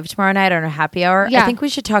our live tomorrow night, on our happy hour, I think we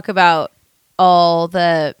should talk about all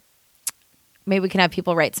the, maybe we can have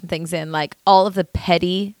people write some things in, like all of the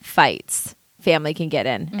petty fights family can get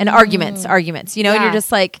in and arguments, and you're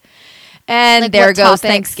just like, And Like, there what goes topics?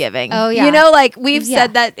 Thanksgiving. Oh, yeah. You know, like we've Yeah.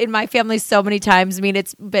 said that in my family so many times. I mean,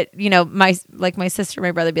 but you know, my sister,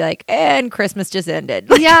 my brother be like, and Christmas just ended.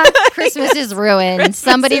 Yeah, Christmas is ruined.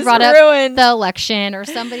 Somebody is brought ruined. up the election or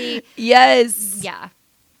somebody. Yes. Yeah.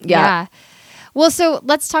 Yeah. Well, so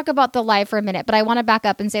let's talk about the live for a minute, but I want to back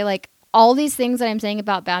up and say, like, all these things that I'm saying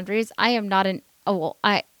about boundaries, I am not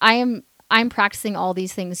I'm practicing all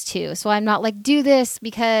these things too. So I'm not like, do this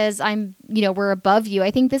because we're above you.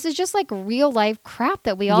 I think this is just like real life crap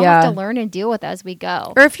that we all have to learn and deal with as we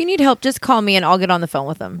go. Or if you need help, just call me and I'll get on the phone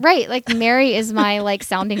with them. Right. Like Mary is my like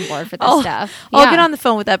sounding board for this stuff. I'll get on the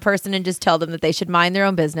phone with that person and just tell them that they should mind their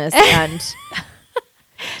own business and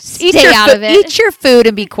Stay out of it. Eat your food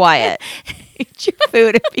and be quiet. Eat your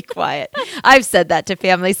food and be quiet. I've said that to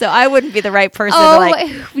family, so I wouldn't be the right person to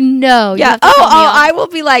like. No. Yeah. I will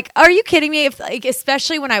be like, are you kidding me? If like,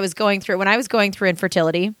 especially when I was going through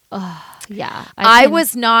infertility. Yeah. I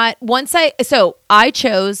was not so I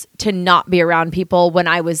chose to not be around people when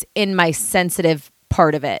I was in my sensitive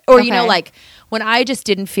part of it. Or, you know, like when I just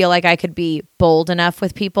didn't feel like I could be bold enough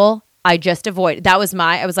with people, I just avoid. I was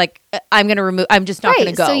like, I'm just not going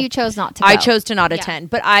to go. So you chose not to go. I chose to not attend.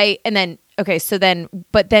 But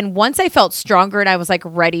then once I felt stronger and I was like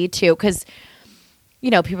ready to, because, you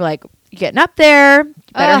know, people are like, you getting up there, you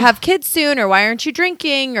better have kids soon, or why aren't you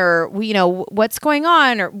drinking, or, you know, what's going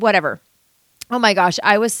on, or whatever. Oh my gosh.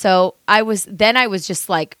 I was just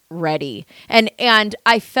like ready. And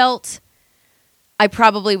I felt, I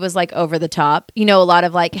probably was like over the top, you know, a lot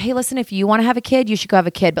of like, hey, listen, if you want to have a kid, you should go have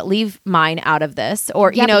a kid, but leave mine out of this.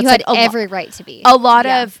 Or, you know, it's like every right to be. A lot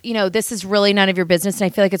of, you know, this is really none of your business. And I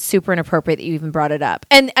feel like it's super inappropriate that you even brought it up.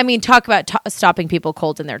 And I mean, talk about stopping people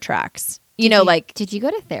cold in their tracks. Did you go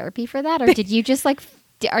to therapy for that? Or did you just like,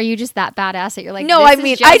 are you just that badass that you're like, no, I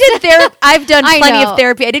mean, I did therapy. I've done plenty of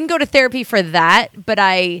therapy. I didn't go to therapy for that, but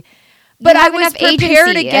I was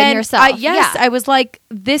prepared again. I was like,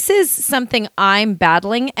 this is something I'm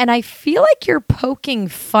battling, and I feel like you're poking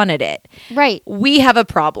fun at it. Right. We have a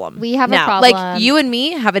problem. Like you and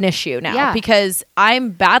me have an issue now because I'm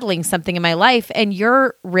battling something in my life, and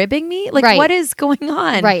you're ribbing me. Like, what is going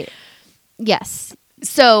on? Right. Yes.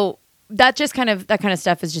 So that kind of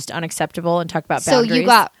stuff is just unacceptable. And talk about boundaries. So you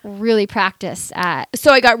got really practiced at.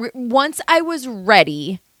 So I got once I was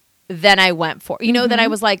ready. Then I went for, you know, then I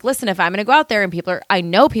was like, listen, if I'm going to go out there and I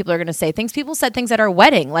know people are going to say things. People said things at our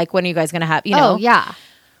wedding, like, when are you guys going to have, you know,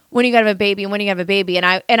 when are you going to have a baby and when are you going to have a baby? And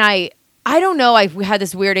I don't know. I had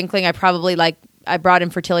this weird inkling. I probably I brought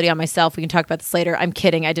infertility on myself. We can talk about this later. I'm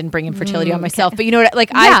kidding. I didn't bring infertility on myself, but you know what?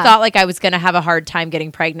 Like, I thought like I was going to have a hard time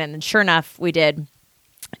getting pregnant. And sure enough, we did.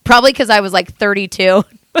 Probably because I was like 32.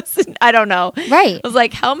 I don't know. Right. I was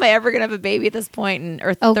like, how am I ever going to have a baby at this point?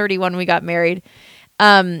 Or 31 when we got married.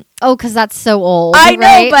 Because that's so old. I know,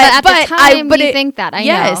 right? but at the time, you think that. I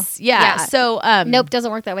know. Yeah. So, nope, doesn't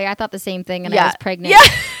work that way. I thought the same thing, and I was pregnant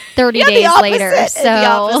 30 yeah, days later. So the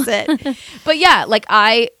opposite. But yeah, like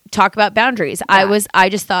I talk about boundaries. Yeah. I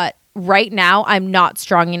just thought right now I'm not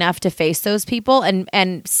strong enough to face those people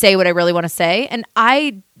and say what I really want to say, and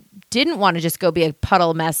I didn't want to just go be a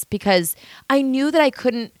puddle mess because I knew that I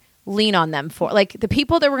couldn't lean on them for, like, the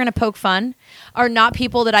people that were going to poke fun are not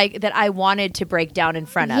people that I wanted to break down in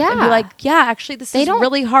front of and be like, actually this is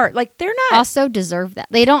really hard. Like, they're not also deserve that.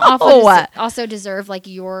 They don't also deserve like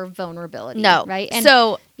your vulnerability. No. Right. And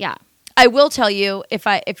so I will tell you,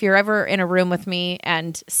 if you're ever in a room with me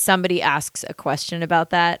and somebody asks a question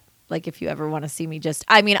about that, like, if you ever want to see me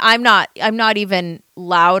I'm not even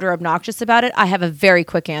loud or obnoxious about it. I have a very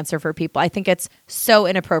quick answer for people. I think it's so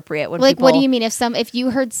inappropriate when people, what do you mean if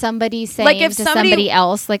you heard somebody saying to somebody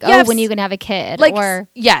else, like, when are you going to have a kid? Like, or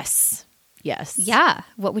yes. Yeah.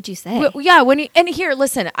 What would you say? And here,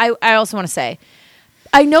 listen, I also want to say,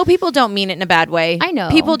 I know people don't mean it in a bad way. I know.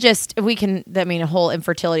 People just, a whole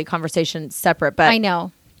infertility conversation separate, but I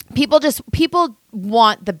know. People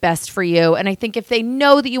want the best for you, and I think if they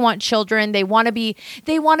know that you want children, they want to be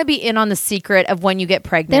in on the secret of when you get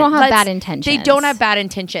pregnant. They don't have bad intentions. They don't have bad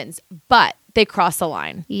intentions, but they cross the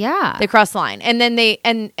line. Yeah, they cross the line, and then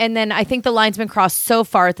then I think the line's been crossed so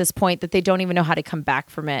far at this point that they don't even know how to come back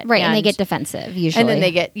from it. Right, and they get defensive usually, and then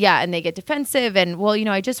they get defensive, and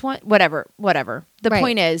I just want whatever. The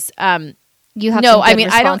point is, you have I mean,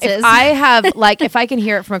 I don't. If I have if I can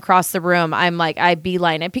hear it from across the room, I'm like, I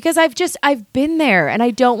beeline it because I've been there, and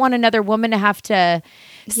I don't want another woman to have to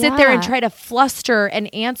sit there and try to fluster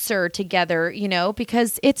and answer together,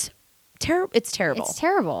 because it's terrible. It's terrible. It's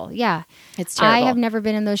terrible. Yeah, it's terrible. I have never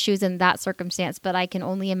been in those shoes in that circumstance, but I can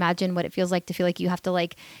only imagine what it feels like to feel like you have to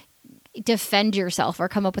defend yourself or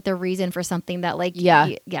come up with a reason for something that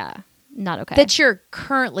not okay. that you're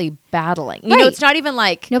currently battling. You know, it's not even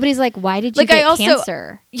like nobody's like, why did you get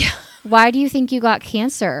cancer? Yeah. Why do you think you got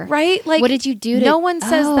cancer? Right? Like, what did you do? No one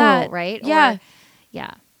says that, right? Yeah,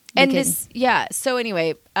 yeah. And So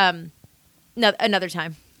anyway, another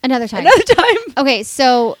time. Another time. Okay,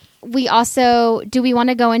 so we also do we want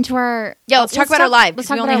to go into our let's talk about our live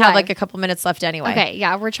because we only have like a couple minutes left anyway. Okay,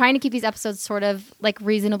 yeah, we're trying to keep these episodes sort of like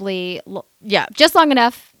reasonably just long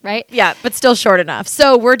enough, right? Yeah, but still short enough.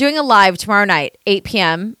 So we're doing a live tomorrow night, 8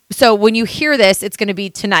 p.m. So when you hear this, it's going to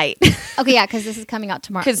be tonight. Okay, yeah, because this is coming out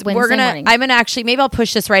tomorrow. Because I'm gonna actually maybe I'll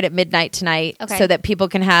push this right at midnight tonight, so that people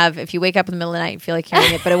can have, if you wake up in the middle of the night and feel like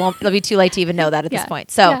hearing it, but it'll be too late to even know that at this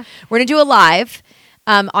point. So we're gonna do a live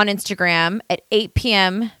on Instagram at 8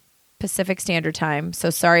 p.m. Pacific Standard Time. So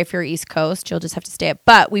sorry if you're East Coast, you'll just have to stay up.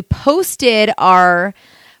 But we posted our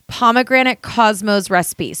pomegranate cosmos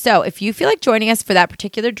recipe. So if you feel like joining us for that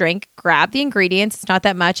particular drink, grab the ingredients. It's not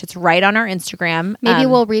that much. It's right on our Instagram. Maybe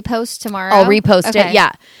we'll repost tomorrow. I'll repost it.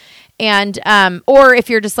 Yeah. And or if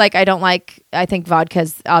you're just like, I think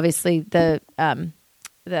vodka's obviously the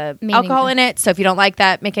alcohol in it. So if you don't like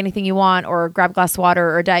that, make anything you want, or grab a glass of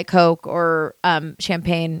water or Diet Coke or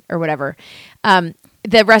champagne or whatever.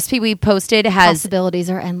 The recipe we posted has possibilities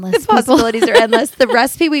are endless. The possibilities are endless. The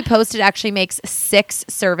recipe we posted actually makes 6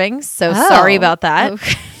 servings. So sorry about that.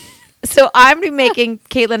 Okay. So I'm making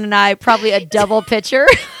Caitlin and I probably a double pitcher.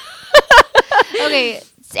 Okay.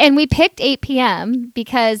 And we picked 8 p.m.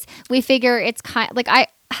 because we figure it's kind of like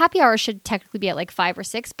happy hour should technically be at like 5 or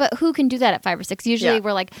 6, but who can do that at 5 or 6? Usually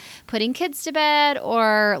we're like putting kids to bed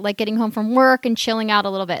or like getting home from work and chilling out a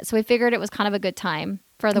little bit. So we figured it was kind of a good time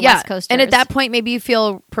for the West Coasters. And at that point, maybe you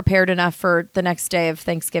feel prepared enough for the next day of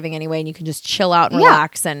Thanksgiving anyway, and you can just chill out and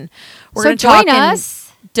relax. And we're going to join us.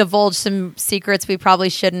 Divulge some secrets we probably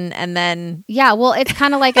shouldn't, and then well, it's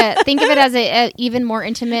kind of like think of it as a even more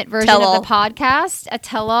intimate version of the podcast, a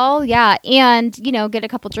tell-all, and get a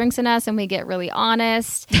couple drinks in us, and we get really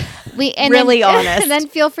honest. Honest, and then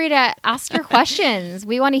feel free to ask your questions.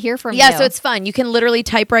 We want to hear from you. Yeah, so it's fun. You can literally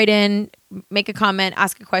type right in, make a comment,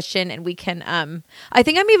 ask a question, and we can I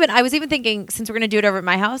was even thinking, since we're going to do it over at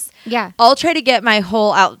my house, I'll try to get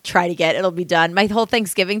it'll be done, my whole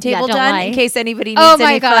Thanksgiving table done, in case anybody needs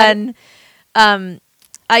any fun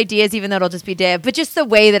ideas, even though it'll just be day of, but just the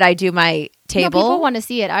way that I do my table. No, people want to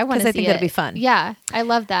see it. I want to see it. Because I think that'll be fun. Yeah, I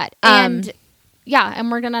love that. And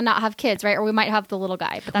we're going to not have kids, right? Or we might have the little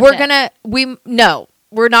guy, but that's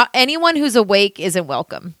we're not, anyone who's awake isn't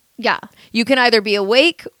welcome. Yeah. You can either be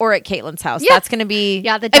awake or at Caitlin's house. Yeah. That's going to be...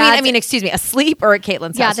 Yeah, the dads... excuse me, asleep or at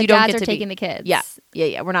Caitlin's house. Yeah, the dads are taking the kids.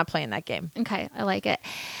 Yeah. We're not playing that game. Okay, I like it.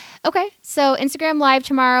 Okay, so Instagram Live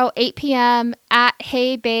tomorrow, 8 p.m. at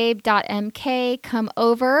heybabe.mk. Come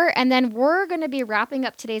over. And then we're going to be wrapping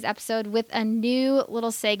up today's episode with a new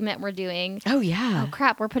little segment we're doing. Oh, yeah. Oh,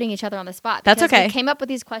 crap. We're putting each other on the spot. That's okay. We came up with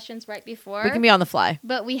these questions right before. We can be on the fly.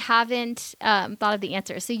 But we haven't thought of the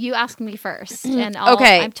answers. So you ask me first. And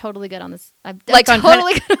I'm totally good on this. I'm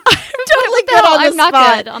totally good. I'm not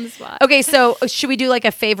good on the spot. Okay, so should we do like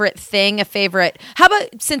a favorite thing, how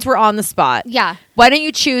about, since we're on the spot? Yeah. Why don't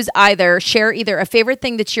you choose share either a favorite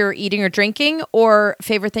thing that you're eating or drinking, or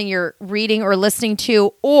favorite thing you're reading or listening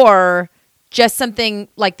to, or just something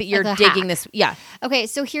like that you're digging this. Yeah. Okay,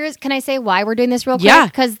 so can I say why we're doing this real quick? Yeah.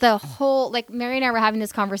 Because the whole, Mary and I were having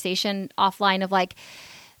this conversation offline of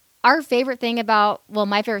our favorite thing about,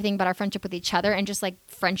 my favorite thing about our friendship with each other and just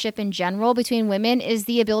friendship in general between women is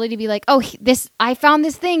the ability to be like, oh, I found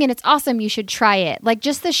this thing and it's awesome. You should try it.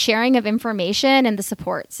 Just the sharing of information and the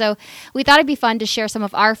support. So we thought it'd be fun to share some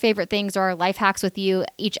of our favorite things or our life hacks with you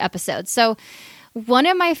each episode. So one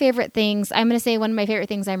of my favorite things, I'm going to say one of my favorite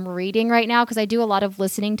things I'm reading right now, because I do a lot of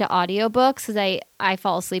listening to audiobooks because I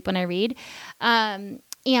fall asleep when I read.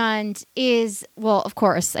 And is, of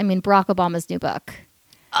course, Barack Obama's new book.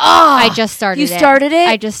 Oh, I just started it. You started it?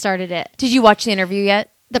 I just started it. Did you watch the interview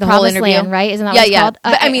yet? The Promised Land, right? Isn't that what it's called?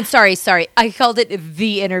 But sorry. I called it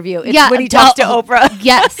the interview. It's when he talks to Oprah.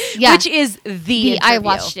 Yes. Yeah. Which is the interview. I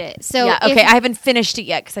watched it. So okay. I haven't finished it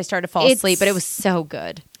yet because I started to fall asleep, but it was so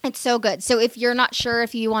good. It's so good. So if you're not sure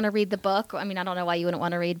if you want to read the book, I don't know why you wouldn't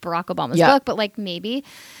want to read Barack Obama's book, but maybe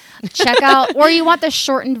check out, or you want the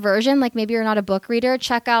shortened version, maybe you're not a book reader,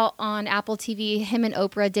 check out on Apple TV, him and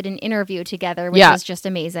Oprah did an interview together, which was just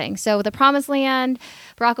amazing. So The Promised Land,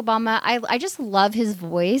 Barack Obama, I just love his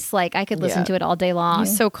voice. I could listen to it all day long.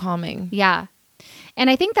 He's so calming. Yeah. And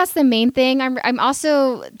I think that's the main thing. I'm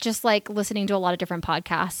also just listening to a lot of different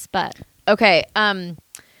podcasts, but. Okay.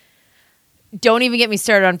 Don't even get me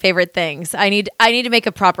started on favorite things. I need to make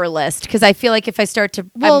a proper list, because I feel like if I start to...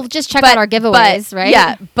 just check out our giveaways, right?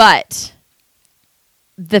 Yeah, but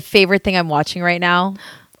the favorite thing I'm watching right now.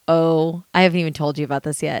 Oh, I haven't even told you about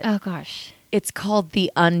this yet. Oh gosh. It's called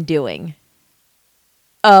The Undoing.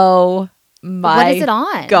 Oh my. What is it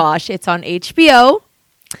on? Gosh, it's on HBO.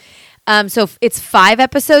 So it's 5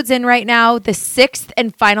 episodes in right now. The 6th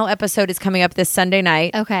and final episode is coming up this Sunday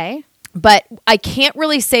night. Okay. But I can't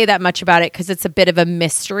really say that much about it because it's a bit of a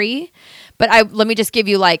mystery. But let me just give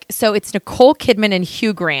you so it's Nicole Kidman and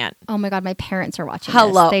Hugh Grant. Oh my God, my parents are watching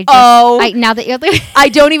Hello. this. Now that you're I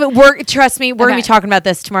don't even work. Trust me, we're going to be talking about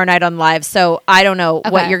this tomorrow night on live. So I don't know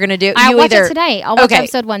what you're going to do. I'll watch it tonight. I'll watch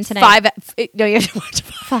episode 1 tonight. 5. No, you have to watch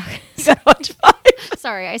 5. Fuck. You got to watch 5.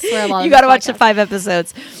 Sorry, I swear a lot. You got to watch the 5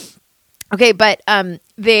 episodes. Okay, but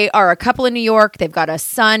they are a couple in New York. They've got a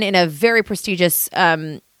son in a very prestigious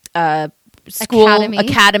school,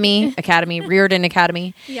 academy, Reardon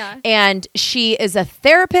Academy. Yeah. And she is a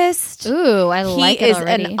therapist. Ooh, I like it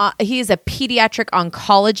already. He is a pediatric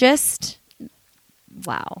oncologist.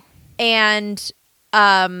 Wow. And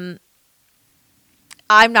I'm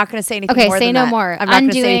not going to say anything more than that. Okay, say no more. I'm not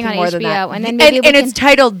going to say anything more than that. And then maybe it's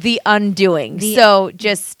titled The Undoing. So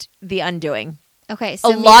just The Undoing. Okay,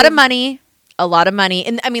 so a lot of money,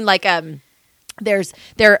 and I mean,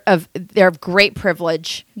 they're of great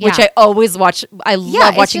privilege, which I always watch. I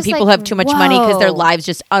love watching people who have too much money because their lives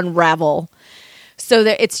just unravel. So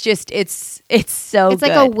that it's so it's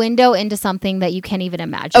like a window into something that you can't even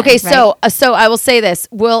imagine. Okay, right? so I will say this.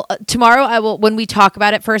 Tomorrow I will, when we talk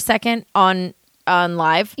about it for a second on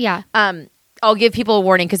live. Yeah. I'll give people a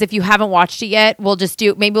warning because if you haven't watched it yet, we'll do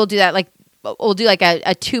that. We'll do like a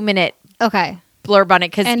 2-minute. Okay. Blurb on it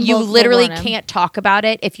because you literally can't talk about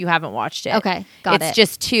it if you haven't watched it. Okay, got it. It's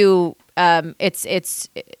just too. I'm speechless.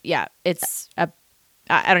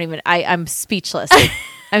 I'm speechless.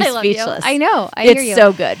 I know. I hear you. It's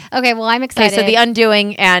so good. Okay, well, I'm excited. Okay, so The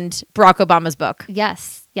Undoing and Barack Obama's book.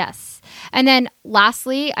 Yes. And then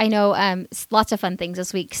lastly, I know lots of fun things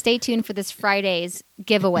this week. Stay tuned for this Friday's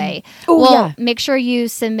giveaway. Make sure you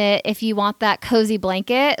submit if you want that cozy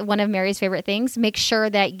blanket, one of Mary's favorite things. Make sure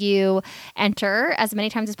that you enter as many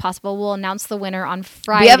times as possible. We'll announce the winner on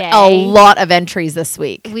Friday. We have a lot of entries this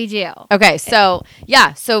week. We do. Okay, so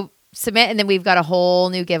submit, and then we've got a whole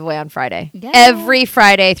new giveaway on Friday. Yeah. Every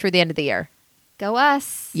Friday through the end of the year. Go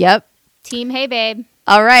us. Yep. Team Hey Babe.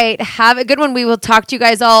 All right. Have a good one. We will talk to you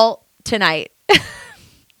guys all tonight.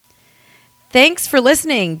 Thanks for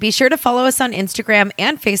listening. Be sure to follow us on Instagram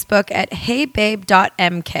and Facebook at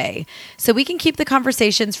heybabe.mk so we can keep the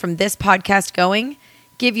conversations from this podcast going,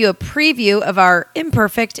 give you a preview of our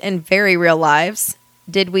imperfect and very real lives.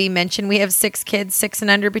 Did we mention we have 6 kids, 6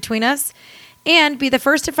 and under between us? And be the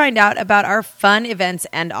first to find out about our fun events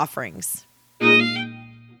and offerings.